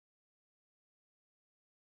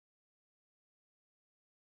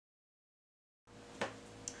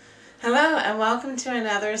Hello and welcome to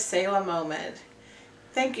another Selah moment.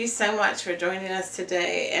 Thank you so much for joining us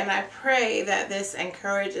today, and I pray that this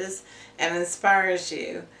encourages and inspires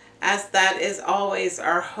you, as that is always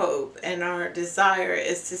our hope and our desire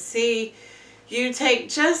is to see you take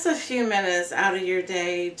just a few minutes out of your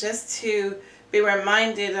day just to be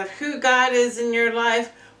reminded of who God is in your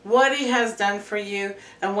life, what He has done for you,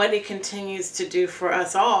 and what He continues to do for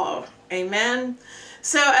us all. Amen.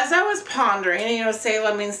 So as I was pondering,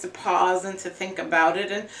 Selah means to pause and to think about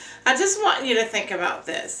it, and I just want you to think about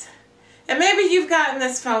this. And maybe you've gotten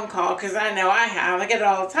this phone call, because I know I have. I get it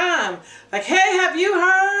all the time. Like, hey, have you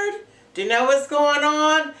heard? Do you know what's going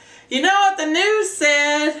on? You know what the news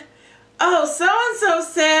said? Oh, so-and-so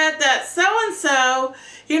said that so-and-so.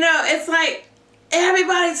 It's like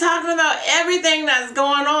everybody talking about everything that's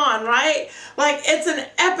going on, right? Like it's an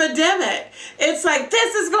epidemic. It's like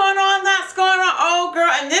this is going on, that's going on, oh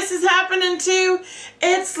girl, and this is happening too.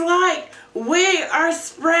 It's like we are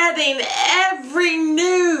spreading every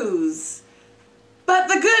news. But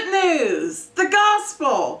the good news, the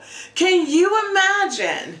gospel. Can you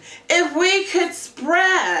imagine if we could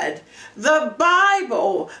spread the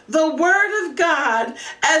Bible, the Word of God,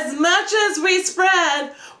 as much as we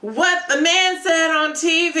spread what the man said on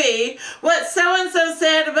TV, what so-and-so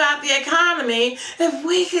said about the economy? If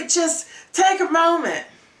we could just take a moment,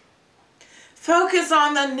 focus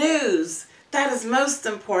on the news that is most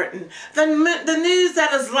important, the news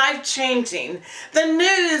that is life-changing, the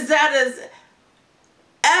news that is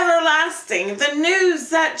everlasting, the news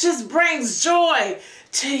that just brings joy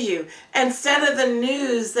to you, instead of the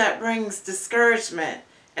news that brings discouragement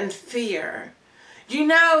and fear. You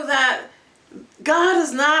know that God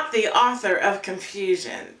is not the author of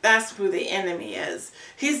confusion. That's who the enemy is.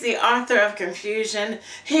 He's the author of confusion.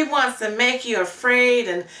 He wants to make you afraid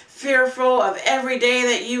and fearful of every day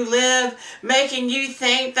that you live, making you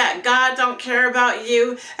think that God don't care about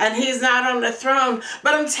you and He's not on the throne.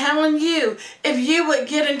 But I'm telling you, if you would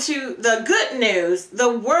get into the good news,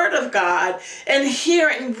 the Word of God, and hear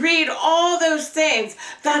and read all those things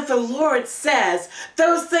that the Lord says,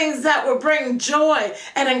 those things that will bring joy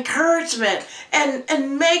and encouragement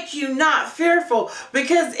and make you not fearful.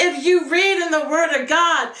 Because if you read in the Word of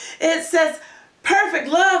God, it says, perfect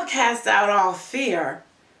love casts out all fear.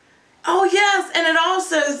 Oh yes, and it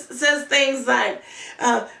also says things like,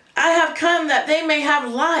 I have come that they may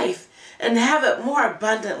have life and have it more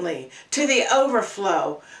abundantly, to the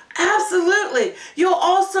overflow. Absolutely. You'll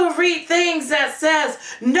also read things that says,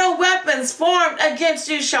 no weapons formed against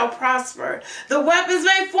you shall prosper. The weapons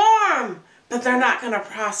may form, but they're not going to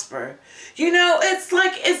prosper. It's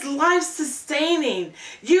like it's life-sustaining.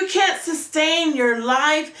 You can't sustain your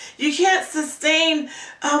life. You can't sustain,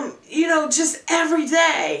 just every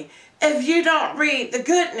day if you don't read the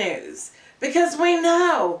good news. Because we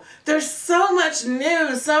know there's so much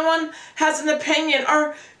news. Someone has an opinion,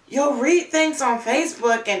 or you'll read things on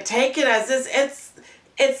Facebook and take it as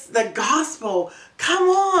it's the gospel. Come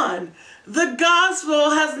on. The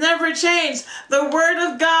gospel has never changed. The Word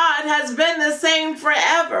of God has been the same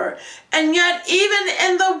forever. And yet, even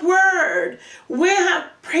in the Word, we have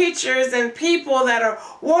preachers and people that are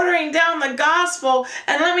watering down the gospel.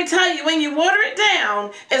 And let me tell you, when you water it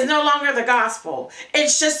down, it's no longer the gospel.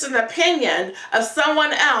 It's just an opinion of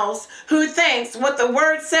someone else who thinks what the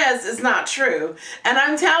Word says is not true. And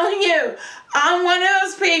I'm telling you, I'm one of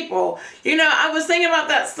those people. I was thinking about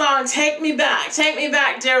that song, Take Me Back,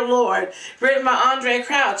 Dear Lord, written by Andre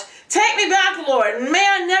Crouch. Take me back, Lord. May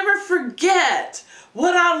I never forget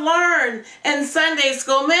what I learned in Sunday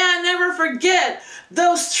school. May I never forget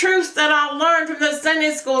those truths that I learned from the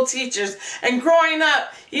Sunday school teachers and growing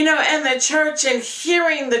up, in the church and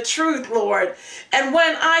hearing the truth, Lord. And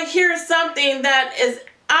when I hear something that is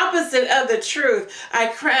opposite of the truth, I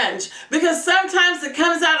cringe, because sometimes it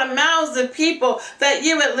comes out of mouths of people that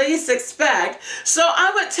you at least expect. So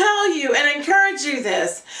I would tell you and encourage you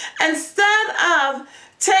this: instead of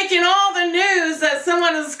taking all the news that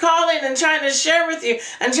someone is calling and trying to share with you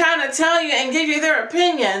and trying to tell you and give you their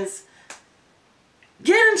opinions,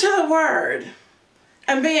 get into the Word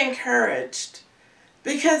and be encouraged.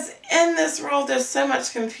 Because in this world there's so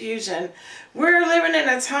much confusion. We're living in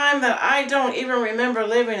a time that I don't even remember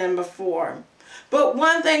living in before. But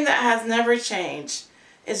one thing that has never changed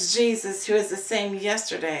is Jesus, who is the same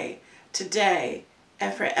yesterday, today,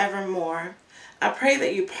 and forevermore. I pray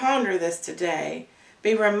that you ponder this today.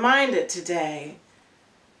 Be reminded today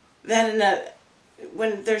that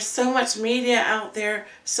when there's so much media out there,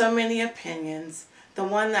 so many opinions, the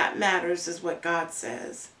one that matters is what God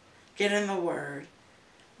says. Get in the Word.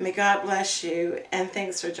 May God bless you, and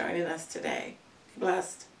thanks for joining us today. Be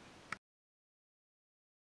blessed.